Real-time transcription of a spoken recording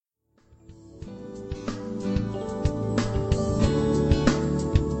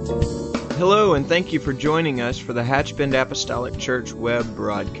Hello, and thank you for joining us for the Hatchbend Apostolic Church web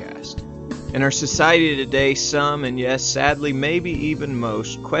broadcast. In our society today, some, and yes, sadly, maybe even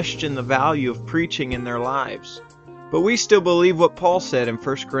most, question the value of preaching in their lives. But we still believe what Paul said in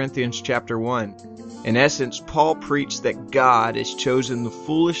 1 Corinthians chapter 1. In essence, Paul preached that God has chosen the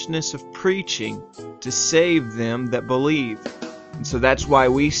foolishness of preaching to save them that believe. And so that's why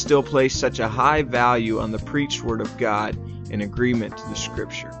we still place such a high value on the preached word of God in agreement to the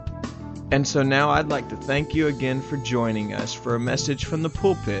Scripture. And so now I'd like to thank you again for joining us for a message from the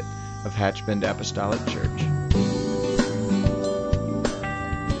pulpit of Hatchbend Apostolic Church. Ask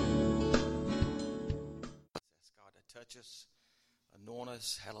God to touch us, anoint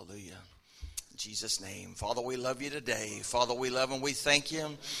us. Hallelujah. In Jesus' name. Father, we love you today. Father, we love and we thank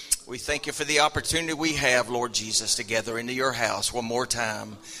you. We thank you for the opportunity we have, Lord Jesus, to gather into your house one more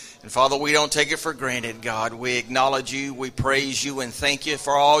time. And Father, we don't take it for granted, God. We acknowledge you, we praise you, and thank you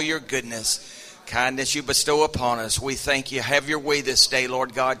for all your goodness, kindness you bestow upon us. We thank you. Have your way this day,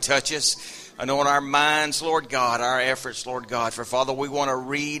 Lord God. Touch us. Anoint our minds, Lord God, our efforts, Lord God. For Father, we want to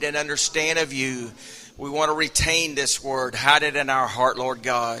read and understand of you. We want to retain this word, hide it in our heart, Lord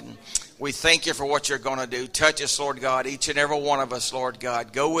God. We thank you for what you're going to do. Touch us, Lord God, each and every one of us, Lord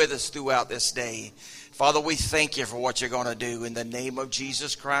God. Go with us throughout this day. Father, we thank you for what you're going to do. In the name of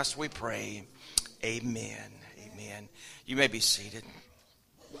Jesus Christ, we pray. Amen. Amen. You may be seated.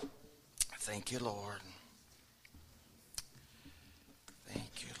 Thank you, Lord. Thank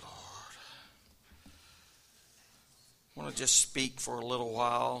you, Lord. I want to just speak for a little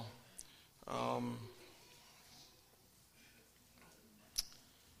while.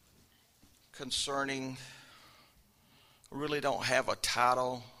 Concerning, I really don't have a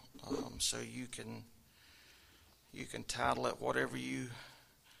title, so you can title it whatever you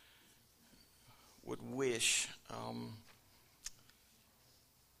would wish.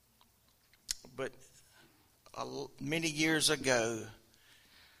 But many years ago,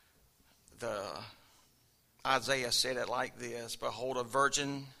 Isaiah said it like this: "Behold, a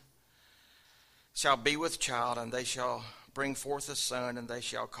virgin shall be with child, and they shall bring forth a son, and they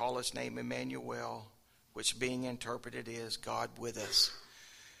shall call his name Emmanuel," which being interpreted is God with us.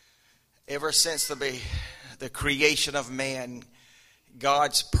 Ever since the creation of man,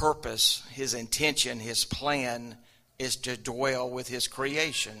 God's purpose, his intention, his plan is to dwell with his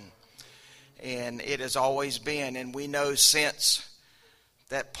creation. And it has always been. And we know since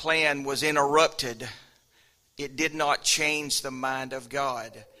that plan was interrupted, it did not change the mind of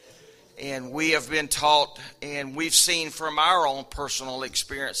God. And we have been taught, and we've seen from our own personal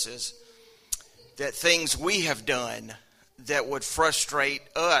experiences, that things we have done that would frustrate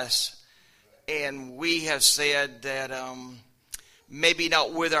us. And we have said that maybe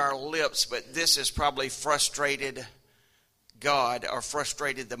not with our lips, but this has probably frustrated God or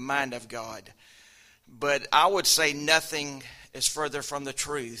frustrated the mind of God. But I would say nothing is further from the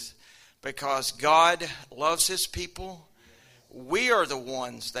truth, because God loves his people. We are the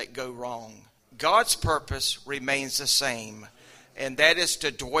ones that go wrong. God's purpose remains the same, and that is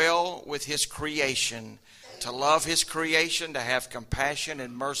to dwell with his creation, to love his creation, to have compassion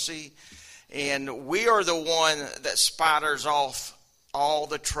and mercy. And we are the one that spiders off all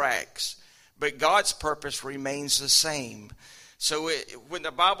the tracks, but God's purpose remains the same. So when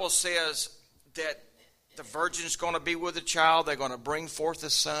the Bible says that the virgin's going to be with a child, they're going to bring forth a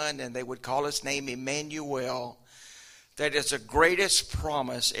son, and they would call his name Emmanuel, that is the greatest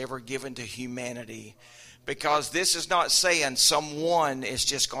promise ever given to humanity. Because this is not saying someone is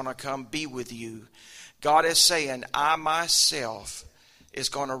just going to come be with you. God is saying, I myself is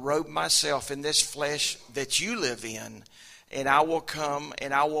going to robe myself in this flesh that you live in, and I will come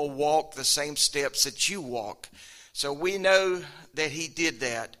and I will walk the same steps that you walk. So we know that he did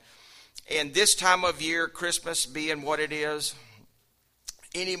that. And this time of year, Christmas being what it is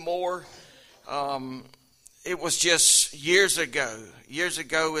anymore, it was just years ago. Years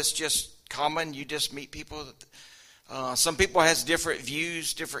ago, it's just common. You just meet people. Some people has different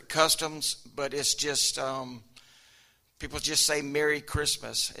views, different customs, but it's just people just say Merry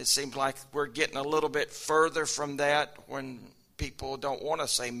Christmas. It seems like we're getting a little bit further from that when people don't want to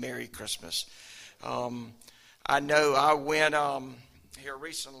say Merry Christmas. I know I went here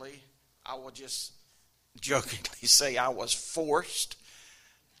recently. I will just jokingly say I was forced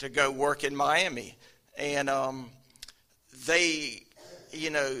to go work in Miami. And they,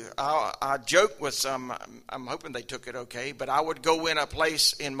 I joked with some, I'm hoping they took it okay, but I would go in a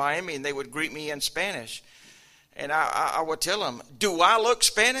place in Miami and they would greet me in Spanish. And I would tell them, do I look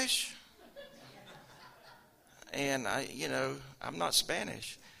Spanish? And I'm not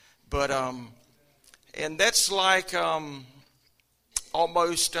Spanish. But, and that's like,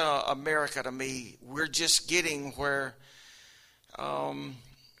 almost America to me. We're just getting where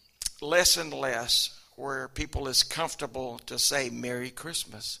less and less where people is comfortable to say Merry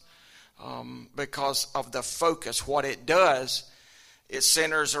Christmas because of the focus. What it does, it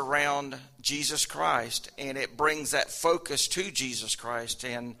centers around Jesus Christ, and it brings that focus to Jesus Christ.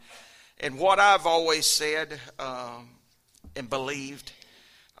 And what I've always said and believed,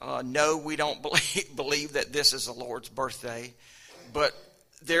 no, we don't believe that this is the Lord's birthday. But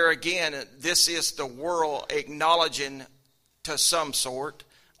there again, this is the world acknowledging to some sort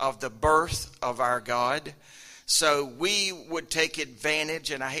of the birth of our God. So we would take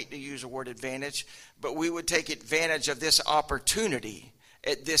advantage, and I hate to use the word advantage, but we would take advantage of this opportunity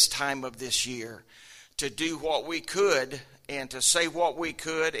at this time of this year to do what we could and to say what we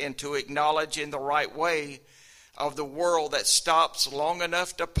could and to acknowledge in the right way of the world that stops long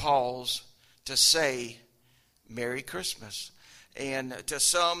enough to pause to say Merry Christmas. And to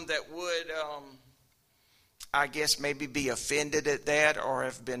some that would, I guess, maybe be offended at that or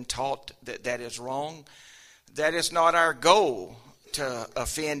have been taught that that is wrong, that is not our goal to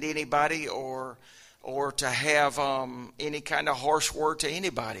offend anybody or to have any kind of harsh word to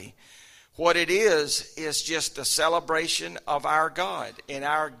anybody. What it is just a celebration of our God. And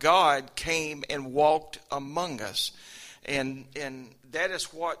our God came and walked among us. And that is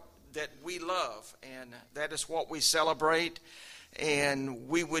what that we love. And that is what we celebrate. And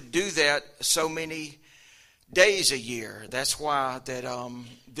we would do that so many days a year. That's why that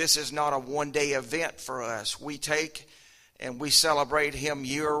this is not a one-day event for us. We take and we celebrate Him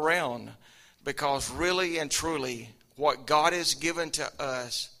year-round, because really and truly what God has given to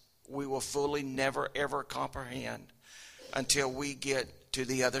us, we will fully never ever comprehend until we get to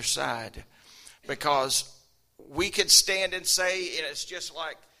the other side. Because we could stand and say, and it's just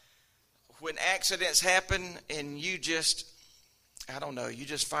like when accidents happen and you just, I don't know, you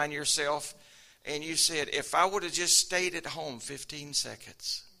just find yourself and you said, if I would have just stayed at home 15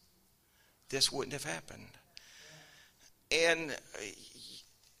 seconds, this wouldn't have happened. And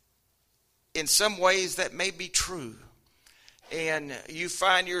in some ways that may be true. And you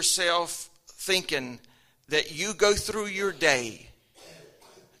find yourself thinking that you go through your day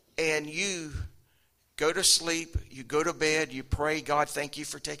and you go to sleep, you go to bed, you pray, God, thank you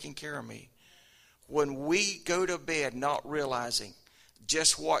for taking care of me. When we go to bed not realizing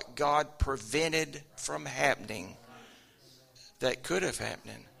just what God prevented from happening that could have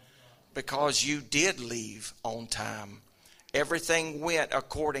happened because you did leave on time. Everything went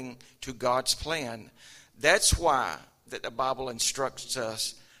according to God's plan. That's why that the Bible instructs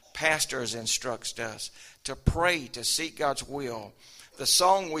us, pastors instructs us to pray, to seek God's will. The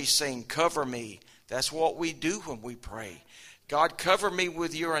song we sing, Cover Me, that's what we do when we pray. God, cover me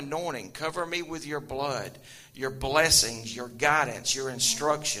with your anointing. Cover me with your blood, your blessings, your guidance, your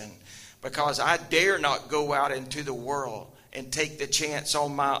instruction. Because I dare not go out into the world and take the chance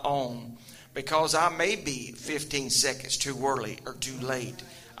on my own. Because I may be 15 seconds too early or too late.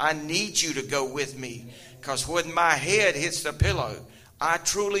 I need you to go with me. Because when my head hits the pillow, I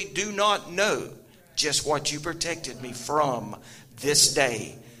truly do not know just what you protected me from this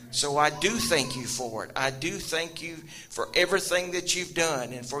day. So I do thank you for it. I do thank you for everything that you've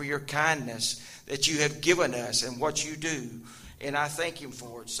done and for your kindness that you have given us and what you do. And I thank Him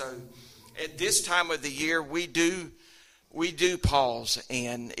for it. So at this time of the year, we do pause,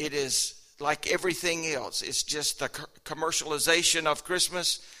 and it is like everything else. It's just the commercialization of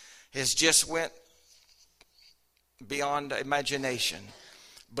Christmas has just went beyond imagination.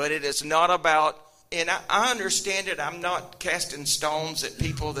 But it is not about, and I understand it. I'm not casting stones at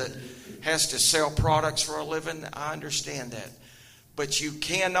people that has to sell products for a living. I understand that. But you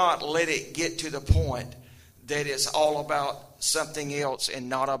cannot let it get to the point that it's all about something else and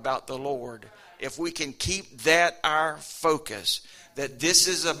not about the Lord. If we can keep that our focus, that this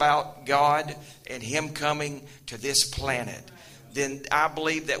is about God and Him coming to this planet, then I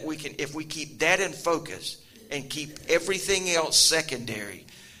believe that we can, if we keep that in focus and keep everything else secondary,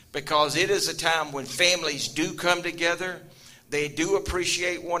 because it is a time when families do come together. They do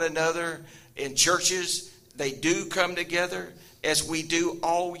appreciate one another. In churches, they do come together as we do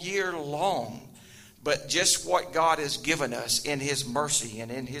all year long. But just what God has given us in His mercy and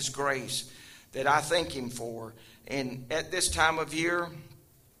in His grace that I thank Him for. And at this time of year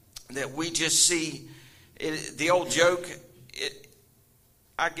that we just see, the old joke,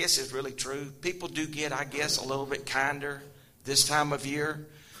 I guess is really true. People do get, I guess, a little bit kinder this time of year.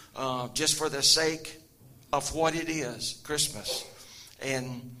 Just for the sake of what it is, Christmas.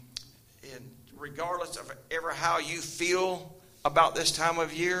 And regardless of ever how you feel about this time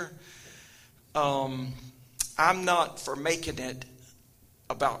of year, I'm not for making it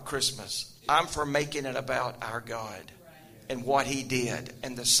about Christmas. I'm for making it about our God and what He did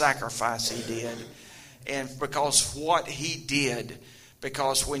and the sacrifice He did. And because what He did,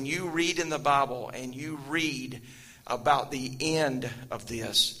 because when you read in the Bible and you read about the end of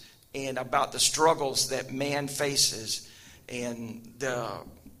this and about the struggles that man faces, and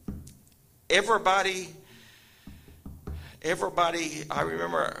everybody, I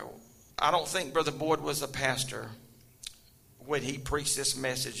remember, I don't think Brother Boyd was a pastor when he preached this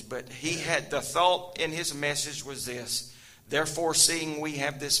message, but he had the thought in his message was this: therefore, seeing we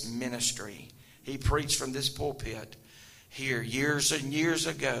have this ministry, he preached from this pulpit here years and years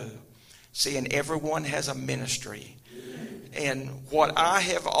ago, seeing everyone has a ministry. And what I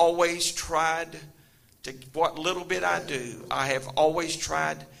have always tried to, what little bit I do, I have always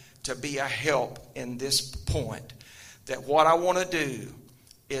tried to be a help in this point. That what I want to do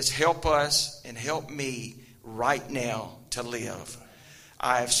is help us and help me right now to live.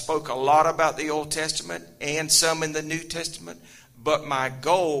 I have spoke a lot about the Old Testament and some in the New Testament, but my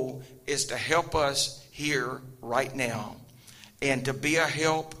goal is to help us here right now and to be a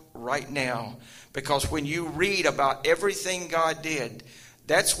help right now. Because when you read about everything God did,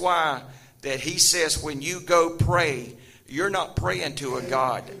 that's why that He says when you go pray, you're not praying to a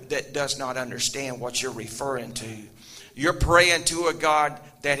God that does not understand what you're referring to. You're praying to a God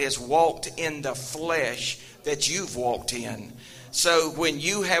that has walked in the flesh that you've walked in. So when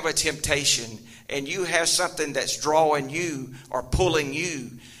you have a temptation and you have something that's drawing you or pulling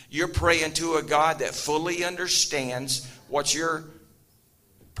you, you're praying to a God that fully understands what you're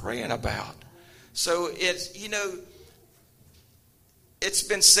praying about. So it's, it's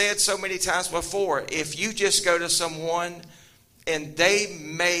been said so many times before, if you just go to someone and they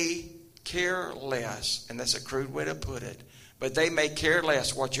may care less, and that's a crude way to put it, but they may care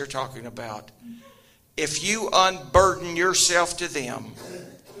less what you're talking about. If you unburden yourself to them,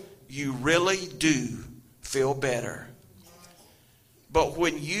 you really do feel better. But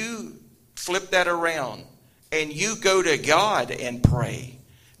when you flip that around and you go to God and pray,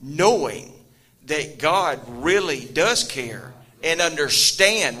 knowing that God really does care and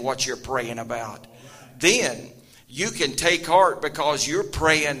understand what you're praying about, then you can take heart because you're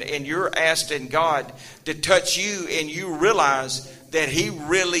praying and you're asking God to touch you, and you realize that He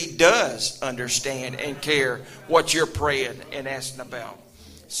really does understand and care what you're praying and asking about.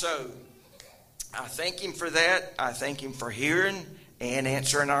 So I thank Him for that. I thank Him for hearing and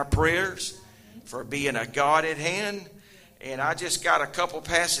answering our prayers, for being a God at hand. And I just got a couple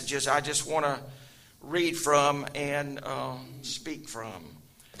passages I just want to read from and speak from.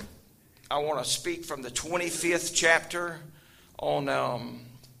 I want to speak from the 25th chapter on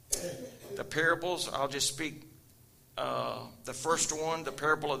the parables. I'll just speak the first one, the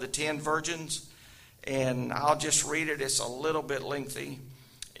parable of the 10 virgins. And I'll just read it. It's a little bit lengthy.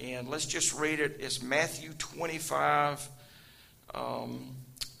 And let's just read it. It's Matthew 25,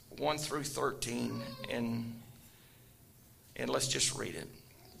 1 through 13. And let's just read it.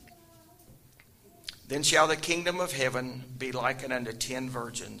 Then shall the kingdom of heaven be likened unto 10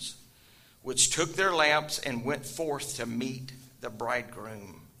 virgins, which took their lamps and went forth to meet the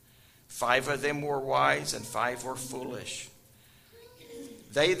bridegroom. 5 of them were wise, and 5 were foolish.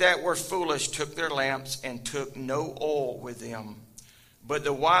 They that were foolish took their lamps and took no oil with them. But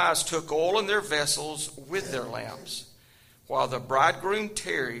the wise took oil in their vessels with their lamps. While the bridegroom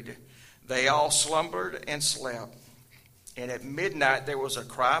tarried, they all slumbered and slept. And at midnight there was a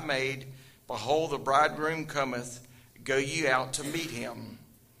cry made, Behold, the bridegroom cometh, go ye out to meet him.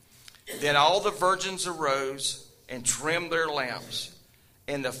 Then all the virgins arose and trimmed their lamps.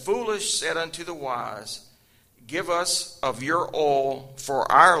 And the foolish said unto the wise, Give us of your oil, for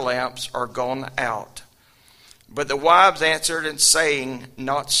our lamps are gone out. But the wives answered and saying,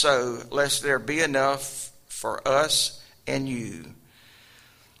 Not so, lest there be enough for us and you.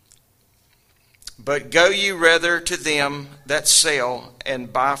 But go ye rather to them that sell,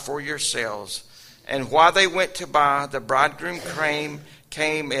 and buy for yourselves. And while they went to buy, the bridegroom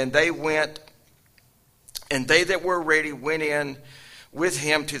came, and they went, and they that were ready went in with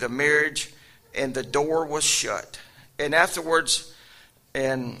him to the marriage, and the door was shut. And afterwards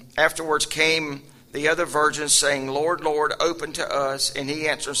came the other virgins, saying, Lord, Lord, open to us. And he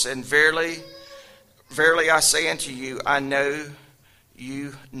answered and said, Verily, verily I say unto you, I know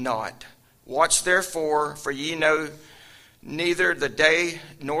you not. Watch therefore, for ye know neither the day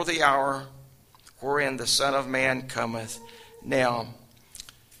nor the hour wherein the Son of Man cometh. Now,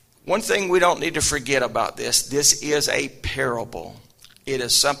 one thing we don't need to forget about this is a parable. It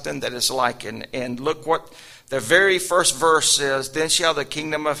is something that is likened. And look what the very first verse says, Then shall the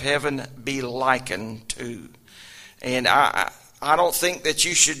kingdom of heaven be likened to. And I don't think that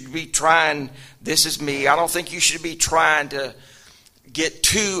you should be trying, this is me, I don't think you should be trying to get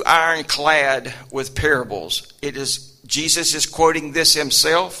too ironclad with parables. Jesus is quoting this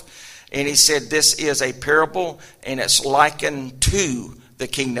himself, and he said this is a parable, and it's likened to the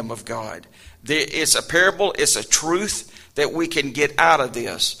kingdom of God. It's a parable, it's a truth that we can get out of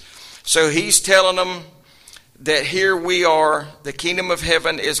this. So he's telling them that here we are, the kingdom of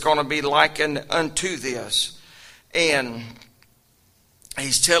heaven is going to be likened unto this. And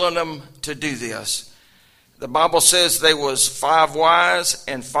he's telling them to do this. The Bible says there was 5 wise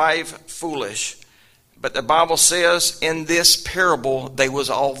and 5 foolish. But the Bible says in this parable, they was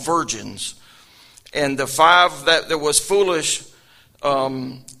all virgins. And the 5 that was foolish,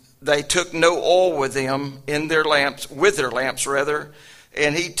 they took no oil with them in their lamps,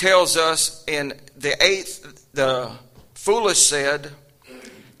 And he tells us in the 8th, the foolish said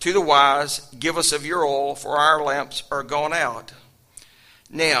to the wise, give us of your oil, for our lamps are gone out.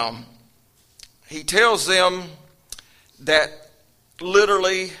 Now, he tells them that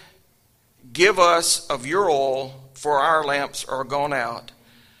literally, give us of your oil, for our lamps are gone out.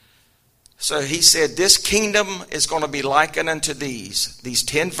 So he said, this kingdom is going to be likened unto these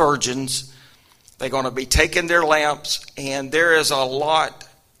 10 virgins. They're going to be taking their lamps, and there is a lot,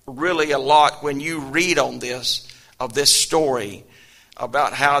 really a lot, when you read on this, of this story,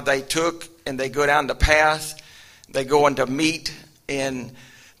 about how they took and they go down the path, they go into meet, and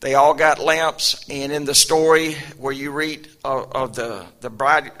they all got lamps. And in the story where you read of the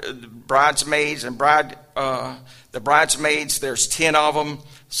bridesmaids and the bridesmaids, there's 10 of them.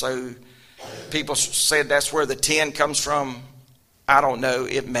 So people said that's where the 10 comes from. I don't know,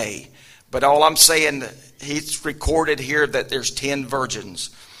 it may. But all I'm saying, he's recorded here that there's 10 virgins.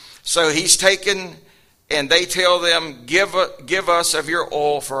 So he's taken, and they tell them, give us of your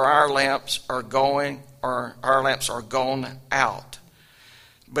oil, for our lamps are gone out.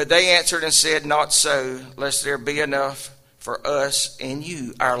 But they answered and said, not so, lest there be enough for us and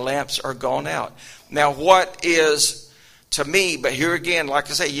you. Our lamps are gone out. Now what is, to me, but here again, like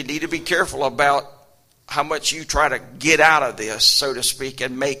I say, you need to be careful about how much you try to get out of this, so to speak,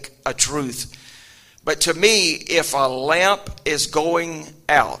 and make a truth. But to me, if a lamp is going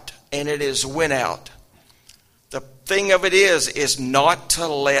out, and it is went out, the thing of it is not to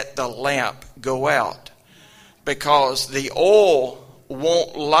let the lamp go out. Because the oil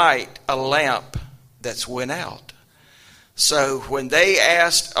won't light a lamp that's went out. So when they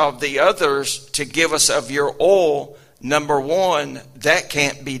asked of the others to give us of your oil, number one, that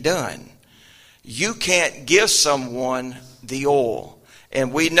can't be done. You can't give someone the oil.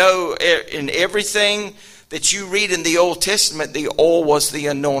 And we know in everything that you read in the Old Testament, the oil was the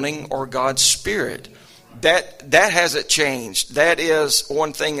anointing or God's Spirit. That hasn't changed. That is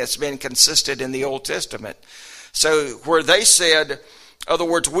one thing that's been consistent in the Old Testament. So where they said, in other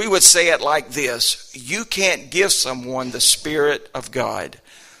words, we would say it like this: you can't give someone the Spirit of God.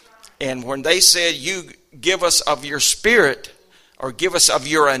 And when they said, you give us of your Spirit, or give us of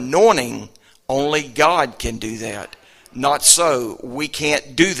your anointing, only God can do that. Not so. We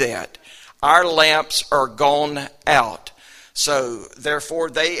can't do that. Our lamps are gone out. So therefore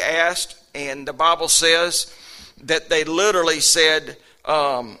they asked, and the Bible says that they literally said,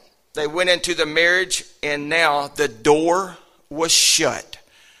 they went into the marriage, and now the door was shut.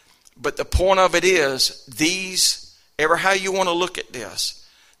 But the point of it is, these, ever how you want to look at this,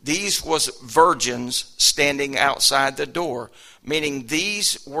 these was virgins standing outside the door. Meaning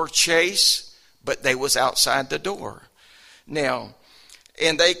these were chaste, but they was outside the door. Now,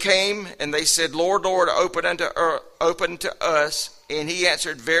 and they came and they said, Lord, Lord, open to us. And he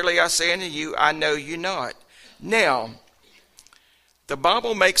answered, verily I say unto you, I know you not. Now, the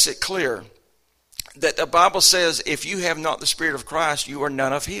Bible makes it clear that the Bible says, if you have not the Spirit of Christ, you are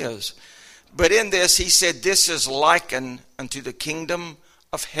none of his. But in this, he said, this is likened unto the kingdom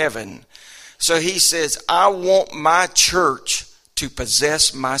of heaven. So he says, I want my church to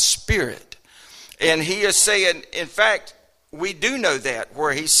possess my Spirit. And he is saying, in fact, we do know that,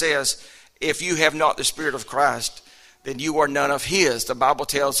 where he says, if you have not the Spirit of Christ, then you are none of his. The Bible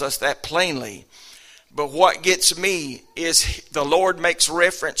tells us that plainly. But what gets me is the Lord makes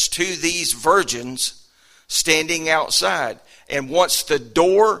reference to these virgins standing outside. And once the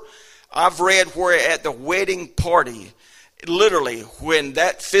door, I've read where at the wedding party, literally when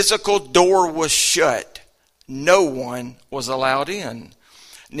that physical door was shut, no one was allowed in.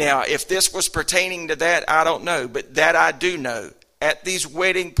 Now, if this was pertaining to that, I don't know. But that I do know. At these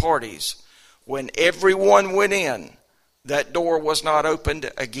wedding parties, when everyone went in, that door was not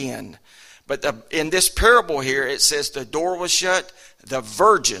opened again. But in this parable here, it says the door was shut, the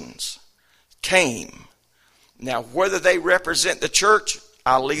virgins came. Now, whether they represent the church,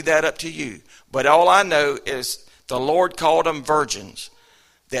 I'll leave that up to you. But all I know is the Lord called them virgins.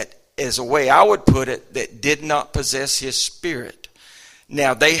 That is a way I would put it, that did not possess his spirit.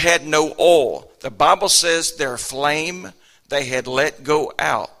 Now, they had no oil. The Bible says their flame they had let go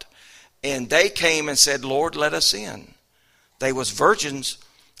out. And they came and said, Lord, let us in. They was virgins,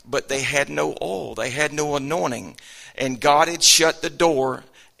 but they had no oil. They had no anointing. And God had shut the door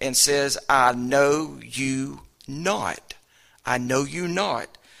and says, I know you not. I know you not.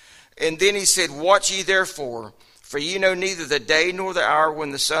 And then he said, watch ye therefore, for ye know neither the day nor the hour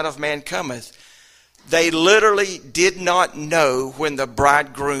when the Son of Man cometh. They literally did not know when the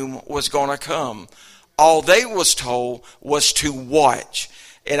bridegroom was going to come. All they was told was to watch.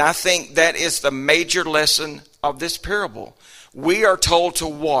 And I think that is the major lesson of this parable. We are told to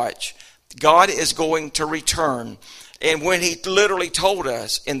watch. God is going to return. And when he literally told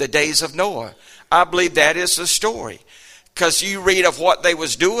us in the days of Noah, I believe that is the story. Because you read of what they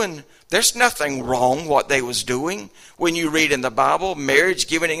was doing, there's nothing wrong what they was doing. When you read in the Bible, marriage,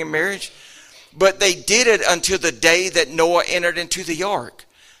 giving in marriage. But they did it until the day that Noah entered into the ark.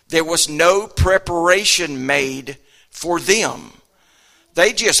 There was no preparation made for them.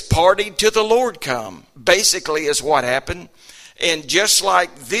 They just partied till the Lord come, basically is what happened. And just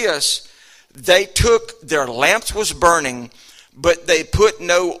like this, they took, their lamps was burning, but they put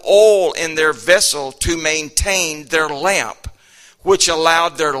no oil in their vessel to maintain their lamp, which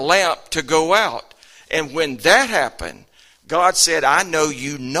allowed their lamp to go out. And when that happened, God said, I know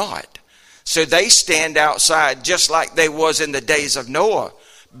you not. So they stand outside just like they was in the days of Noah,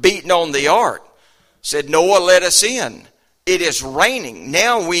 beating on the ark. Said, Noah, let us in. It is raining.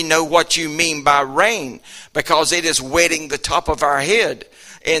 Now we know what you mean by rain, because it is wetting the top of our head.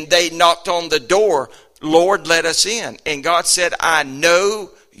 And they knocked on the door, Lord, let us in. And God said, I know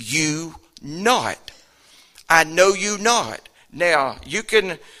you not. I know you not. Now, you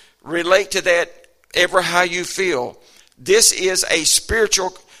can relate to that ever how you feel. This is a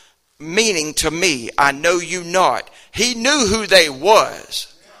spiritual meaning to me. I know you not. He knew who they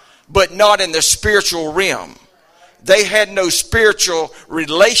was, but not in the spiritual realm. They had no spiritual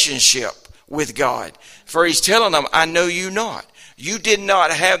relationship with God. For he's telling them, I know you not. You did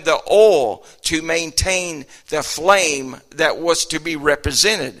not have the oil to maintain the flame that was to be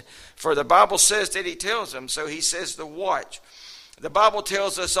represented. For the Bible says that he tells them, so he says to watch. The Bible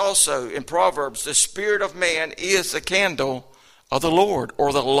tells us also in Proverbs, the spirit of man is the candle of the Lord,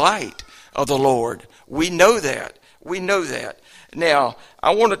 or the light of the Lord. We know that. We know that. Now,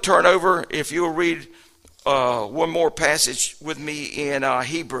 I want to turn over, if you'll read one more passage with me in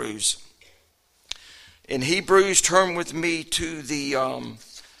Hebrews. In Hebrews, turn with me to the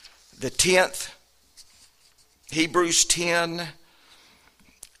 10th. Hebrews 10.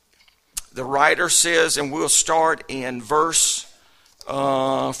 The writer says, and we'll start in verse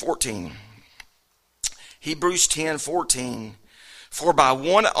 14. Hebrews 10:14. For by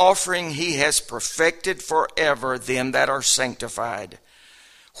one offering he has perfected forever them that are sanctified,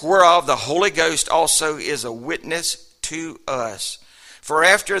 whereof the Holy Ghost also is a witness to us. For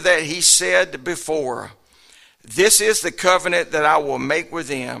after that he said before, this is the covenant that I will make with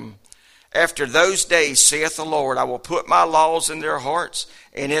them. After those days, saith the Lord, I will put my laws in their hearts,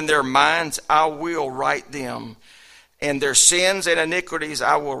 and in their minds I will write them. And their sins and iniquities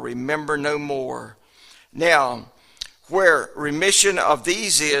I will remember no more. Now, where remission of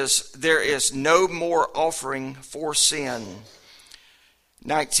these is, there is no more offering for sin.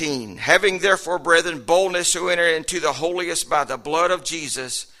 19. Having therefore, brethren, boldness to enter into the holiest by the blood of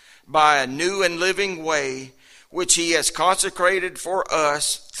Jesus, by a new and living way, which he has consecrated for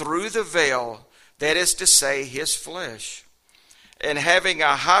us through the veil, that is to say, his flesh, and having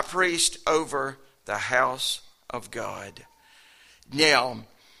a high priest over the house of God. Now,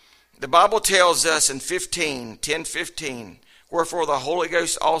 the Bible tells us in 10:15, wherefore the Holy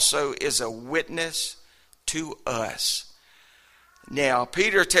Ghost also is a witness to us. Now,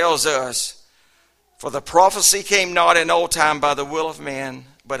 Peter tells us, for the prophecy came not in old time by the will of man,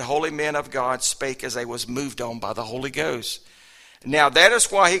 but holy men of God spake as they was moved on by the Holy Ghost. Now, that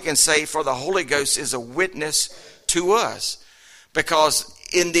is why he can say, for the Holy Ghost is a witness to us. Because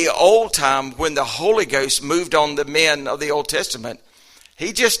in the old time, when the Holy Ghost moved on the men of the Old Testament,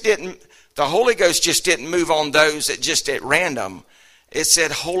 the Holy Ghost just didn't move on those that just at random. It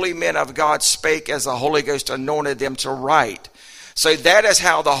said, holy men of God spake as the Holy Ghost anointed them to write. So that is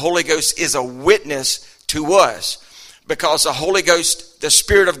how the Holy Ghost is a witness to us. Because the Holy Ghost, the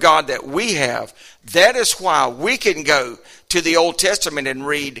Spirit of God that we have, that is why we can go to the Old Testament and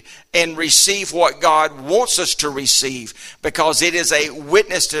read and receive what God wants us to receive. Because it is a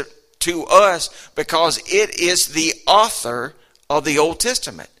witness to us because it is the author of the Old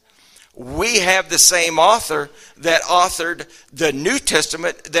Testament. We have the same author that authored the New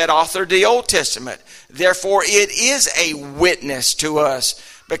Testament that authored the Old Testament. Therefore, it is a witness to us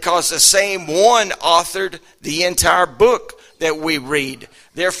because the same one authored the entire book that we read.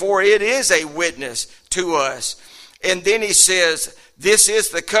 Therefore, it is a witness to us. And then he says, this is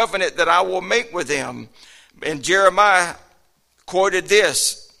the covenant that I will make with them. And Jeremiah quoted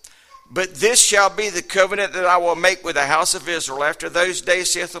this. But this shall be the covenant that I will make with the house of Israel. After those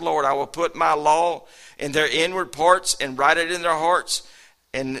days, saith the Lord, I will put my law in their inward parts and write it in their hearts,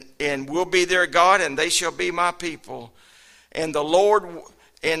 and will be their God, and they shall be my people. And the Lord,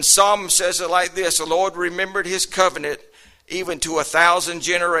 in Psalm says it like this, the Lord remembered his covenant even to 1,000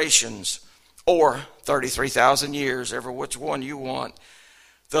 generations, or 33,000 years, ever which one you want.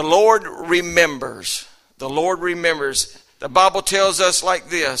 The Lord remembers. The Lord remembers. The Bible tells us like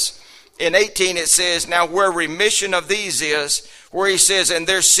this. In 18 it says, now where remission of these is, where he says, and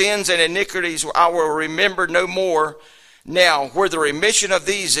their sins and iniquities I will remember no more. Now where the remission of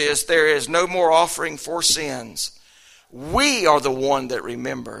these is, there is no more offering for sins. We are the one that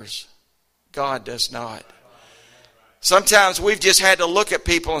remembers. God does not. Sometimes we've just had to look at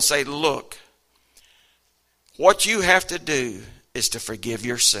people and say, look, what you have to do is to forgive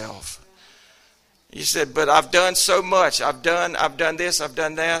yourself. You said, but I've done so much. I've done this, I've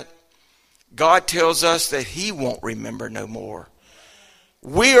done that. God tells us that he won't remember no more.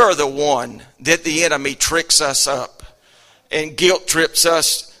 We are the one that the enemy tricks us up and guilt trips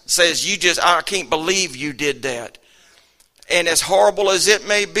us, says, I can't believe you did that. And as horrible as it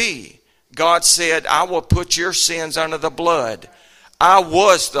may be, God said, I will put your sins under the blood. I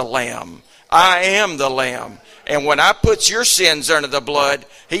was the lamb. I am the lamb. And when I put your sins under the blood,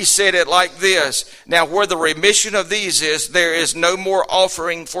 he said it like this. Now where the remission of these is, there is no more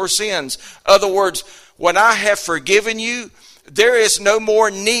offering for sins. In other words, when I have forgiven you, there is no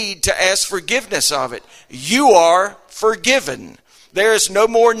more need to ask forgiveness of it. You are forgiven. There is no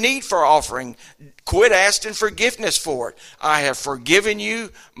more need for offering. Quit asking forgiveness for it. I have forgiven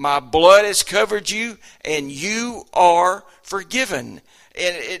you. My blood has covered you, and you are forgiven.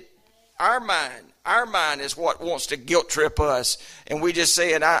 And our mind is what wants to guilt trip us, and we just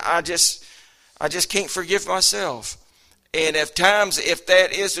say, and I just can't forgive myself. And if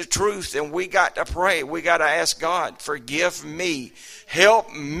that is the truth, then we got to pray. We got to ask God, forgive me,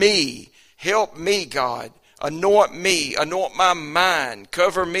 help me, God, anoint me, anoint my mind,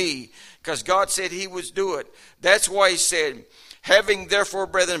 cover me, because God said he would do it. That's why he said, having therefore,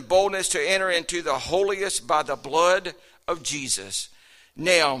 brethren, boldness to enter into the holiest by the blood of Jesus.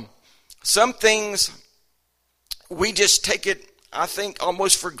 Now, some things we just take it, I think,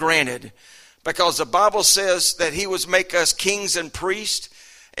 almost for granted, because the Bible says that he would make us kings and priests,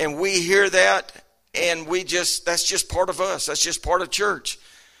 and we hear that, and that's just part of us. That's just part of church.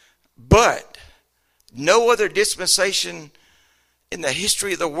 But no other dispensation in the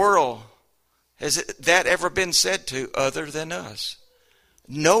history of the world has that ever been said to other than us.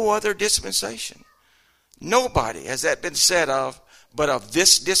 No other dispensation. Nobody has that been said of but of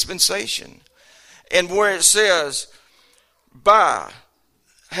this dispensation. And where it says, by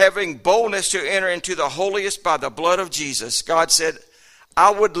having boldness to enter into the holiest by the blood of Jesus, God said, I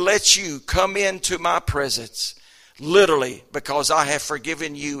would let you come into my presence, literally, because I have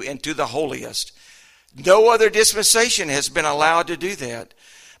forgiven you into the holiest. No other dispensation has been allowed to do that,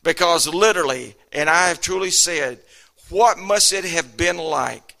 because literally, and I have truly said, what must it have been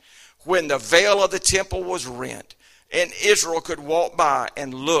like when the veil of the temple was rent, and Israel could walk by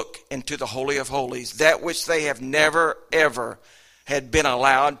and look into the Holy of Holies, that which they have never, ever had been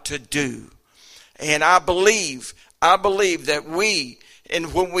allowed to do. And I believe that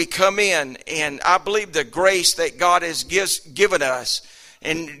and when we come in, and I believe the grace that God has given us,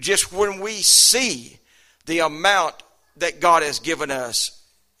 and just when we see the amount that God has given us,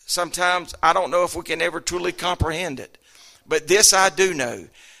 sometimes I don't know if we can ever truly comprehend it. But this I do know.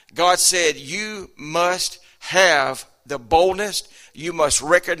 God said, you must have the boldness. You must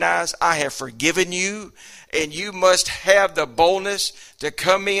recognize I have forgiven you, and you must have the boldness to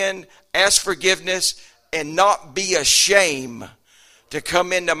come in, ask forgiveness, and not be ashamed to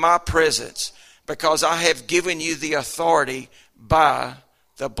come into my presence, because I have given you the authority by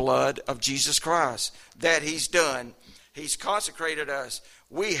the blood of Jesus Christ. That he's done. He's consecrated us.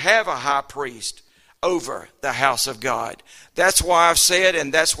 We have a high priest over the house of God. That's why I've said,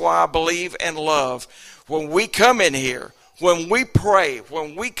 and that's why I believe and love, when we come in here, when we pray,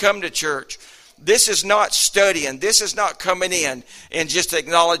 when we come to church, this is not studying. This is not coming in and just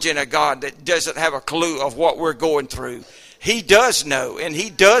acknowledging a God that doesn't have a clue of what we're going through. He does know, and He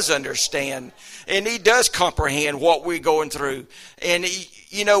does understand, and He does comprehend what we're going through. And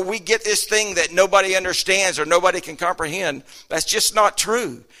we get this thing that nobody understands or nobody can comprehend. That's just not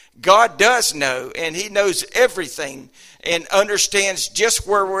true. God does know, and He knows everything and understands just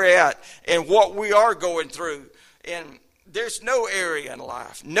where we're at and what we are going through. And there's no area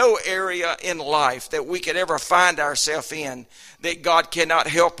in life that we could ever find ourselves in that God cannot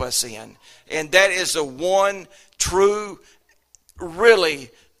help us in. And that is the one really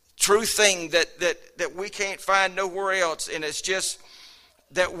true thing that we can't find nowhere else. And it's just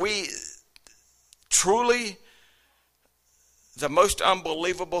that we truly, the most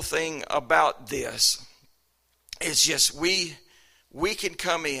unbelievable thing about this is just we can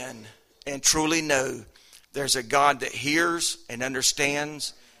come in and truly know there's a God that hears and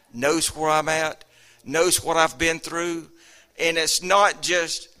understands, knows where I'm at, knows what I've been through. And it's not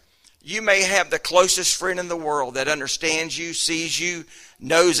just, you may have the closest friend in the world that understands you, sees you,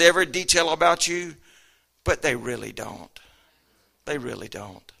 knows every detail about you, but they really don't. They really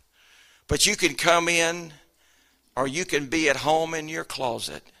don't. But you can come in, or you can be at home in your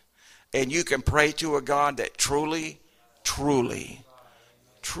closet, and you can pray to a God that truly, truly,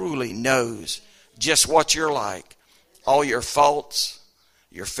 truly knows just what you're like. All your faults,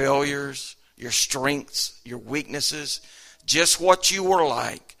 your failures, your strengths, your weaknesses, just what you were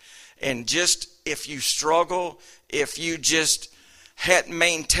like. And just if you struggle, if you just hadn't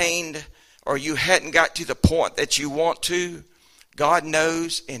maintained, or you hadn't got to the point that you want to, God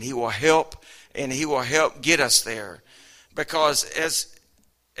knows, and He will help, and He will help get us there. Because as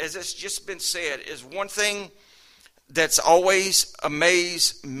it's just been said, is one thing that's always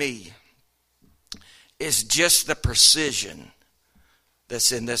amazed me is just the precision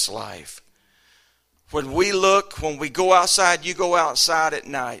that's in this life. When we go outside, you go outside at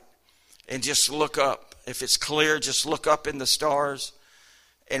night and just look up. If it's clear, just look up in the stars.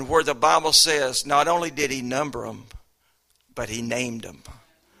 And where the Bible says, not only did He number them, but He named them.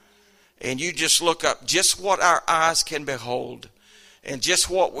 And you just look up just what our eyes can behold and just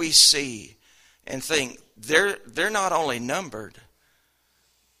what we see and think, they're not only numbered.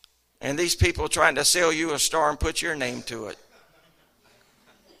 And these people trying to sell you a star and put your name to it.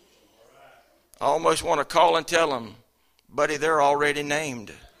 I almost want to call and tell them, buddy, they're already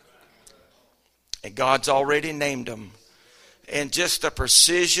named. And God's already named them. And just the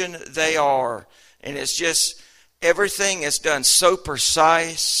precision they are. And it's just, everything is done so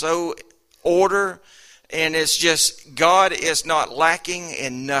precise, so order. And it's just, God is not lacking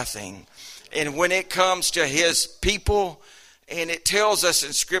in nothing. And when it comes to His people, and it tells us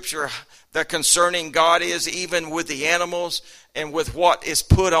in Scripture that concerning God is even with the animals and with what is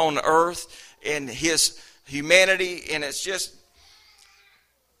put on earth and His humanity. And it's just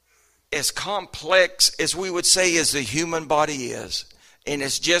as complex as we would say as the human body is. And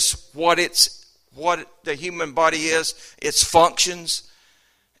it's just what the human body is, its functions.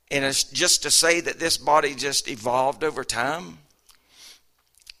 And it's just to say that this body just evolved over time.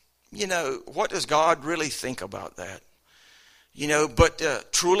 What does God really think about that? But to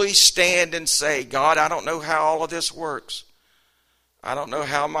truly stand and say, God, I don't know how all of this works. I don't know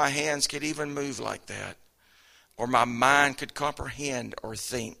how my hands could even move like that, or my mind could comprehend or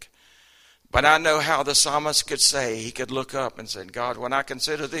think. But I know how the psalmist could say, he could look up and say, God, when I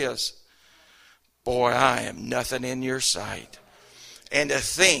consider this, boy, I am nothing in your sight. And to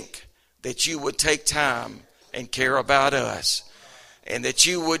think that you would take time and care about us, and that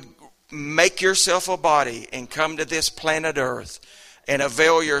you would make yourself a body and come to this planet Earth and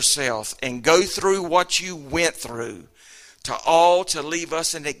avail yourself and go through what you went through to leave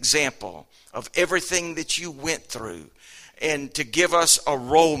us an example of everything that you went through, and to give us a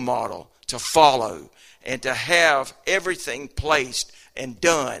role model to follow, and to have everything placed and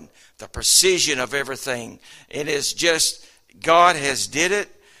done, the precision of everything. It is just, God has did it,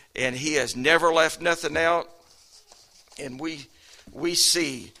 and He has never left nothing out. And we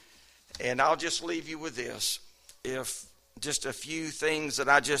see. And I'll just leave you with this. If just a few things that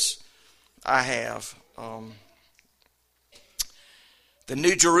I have. The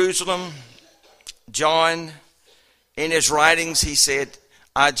New Jerusalem, John, in his writings, he said,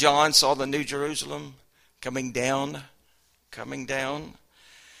 I, John, saw the New Jerusalem coming down.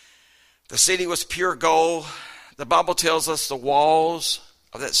 The city was pure gold. The Bible tells us the walls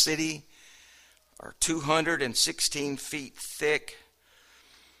of that city are 216 feet thick.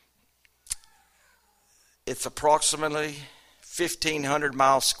 It's approximately 1,500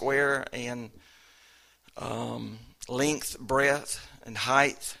 miles square in length, breadth, and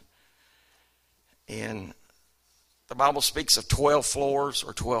height. And the Bible speaks of 12 floors,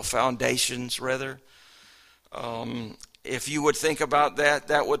 or 12 foundations, rather. If you would think about that,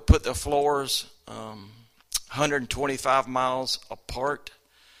 that would put the floors 125 miles apart.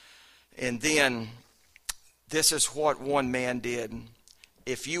 And then this is what one man did.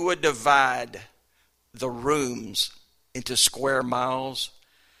 If you would divide the rooms into square miles,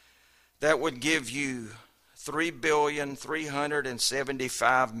 that would give you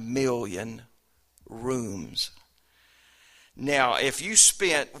 3,375,000,000 rooms. Now, if you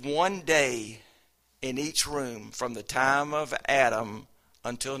spent one day in each room from the time of Adam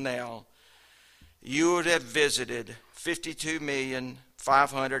until now, you would have visited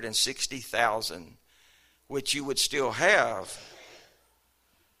 52,560,000, which you would still have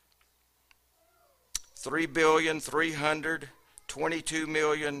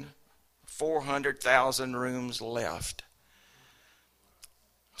 3,322,400,000 rooms left.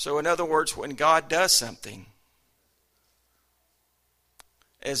 So in other words, when God does something,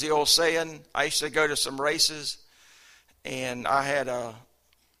 as the old saying, I used to go to some races, and I had a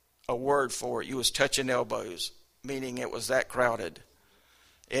word for it. You was touching elbows, meaning it was that crowded.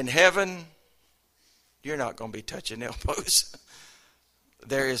 In heaven, you're not going to be touching elbows.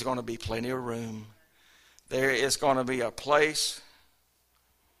 There is going to be plenty of room. There is going to be a place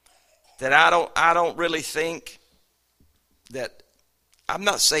that I don't really think that, I'm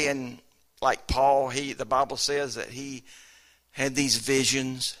not saying like Paul, the Bible says that he had these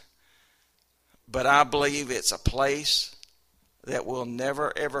visions, but I believe it's a place that we'll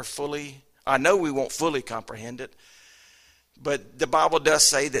never ever fully, I know we won't fully comprehend it, but the Bible does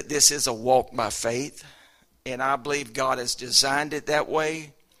say that this is a walk by faith, and I believe God has designed it that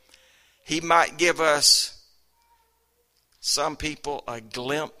way. He might give us, some people, a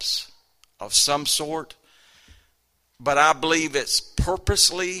glimpse of some sort, but I believe it's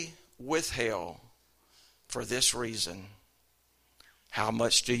purposely withheld for this reason. How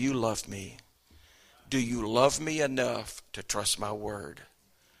much do you love me? Do you love me enough to trust my word?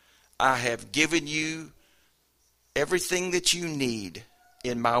 I have given you everything that you need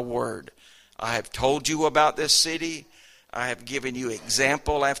in my word. I have told you about this city. I have given you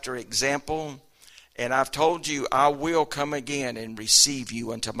example after example. And I've told you I will come again and receive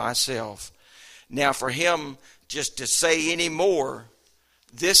you unto myself. Now for him just to say any more,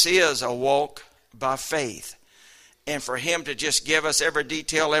 this is a walk by faith. And for him to just give us every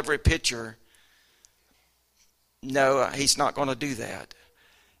detail, every picture, no, he's not going to do that.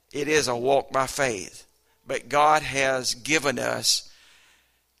 It is a walk by faith. But God has given us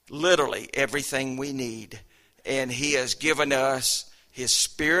literally everything we need. And he has given us his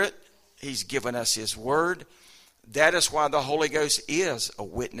Spirit. He's given us his word. That is why the Holy Ghost is a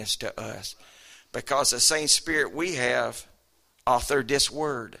witness to us. Because the same Spirit we have authored this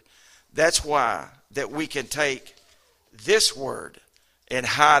word. That's why that we can take this word and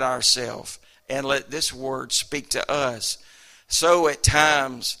hide ourselves and let this word speak to us. So at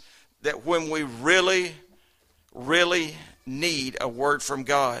times that when we really, really need a word from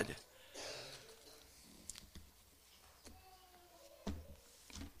God,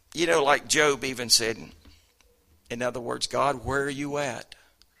 you know, like Job even said, in other words, God, where are you at?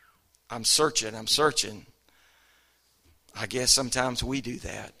 I'm searching. I guess sometimes we do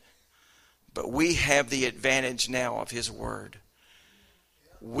that. But we have the advantage now of his word.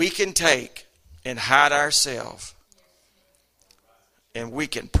 We can take and hide ourselves. And we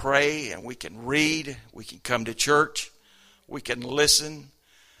can pray and we can read. We can come to church. We can listen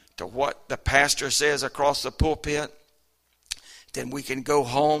to what the pastor says across the pulpit. Then we can go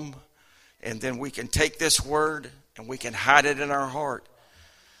home and then we can take this word and we can hide it in our heart.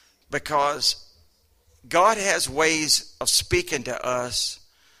 Because God has ways of speaking to us.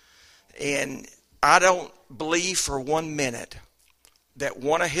 And I don't believe for 1 minute that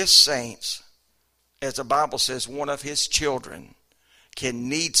one of his saints, as the Bible says, one of his children can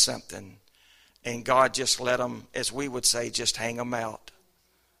need something and God just let them, as we would say, just hang them out.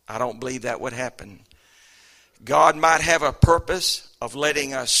 I don't believe that would happen. God might have a purpose of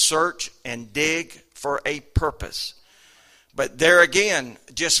letting us search and dig for a purpose. But there again,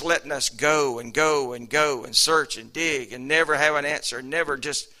 just letting us go and go and go and search and dig and never have an answer,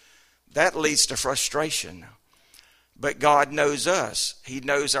 that leads to frustration. But God knows us. He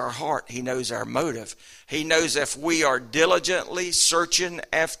knows our heart. He knows our motive. He knows if we are diligently searching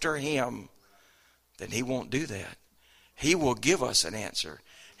after him, then he won't do that. He will give us an answer.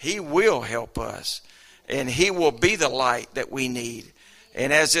 He will help us. And he will be the light that we need.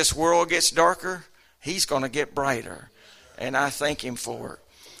 And as this world gets darker, he's going to get brighter. And I thank him for it.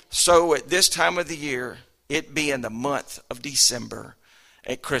 So at this time of the year, it being the month of December,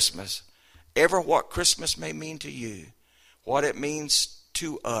 at Christmas, ever what Christmas may mean to you, what it means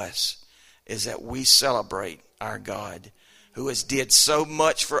to us is that we celebrate our God, who has did so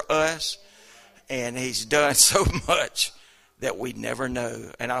much for us, and he's done so much that we never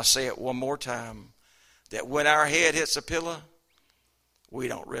know. And I'll say it one more time, that when our head hits a pillow, we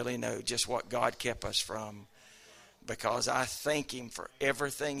don't really know just what God kept us from, because I thank him for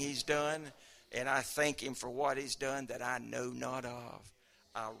everything he's done, and I thank him for what he's done that I know not of.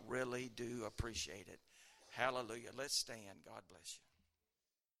 I really do appreciate it. Hallelujah. Let's stand. God bless you.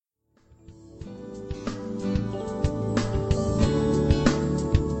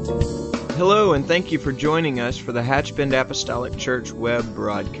 Hello, and thank you for joining us for the Hatchbend Apostolic Church web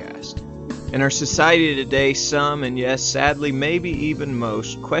broadcast. In our society today, some, and yes, sadly, maybe even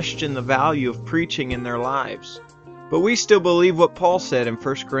most, question the value of preaching in their lives. But we still believe what Paul said in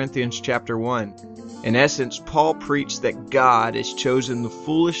 1 Corinthians chapter 1. In essence, Paul preached that God has chosen the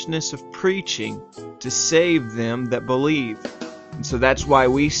foolishness of preaching to save them that believe. And so that's why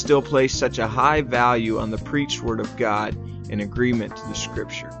we still place such a high value on the preached Word of God in agreement to the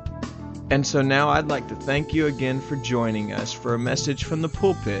Scripture. And so now I'd like to thank you again for joining us for a message from the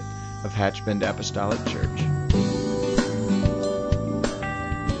pulpit of Hatchbend Apostolic Church.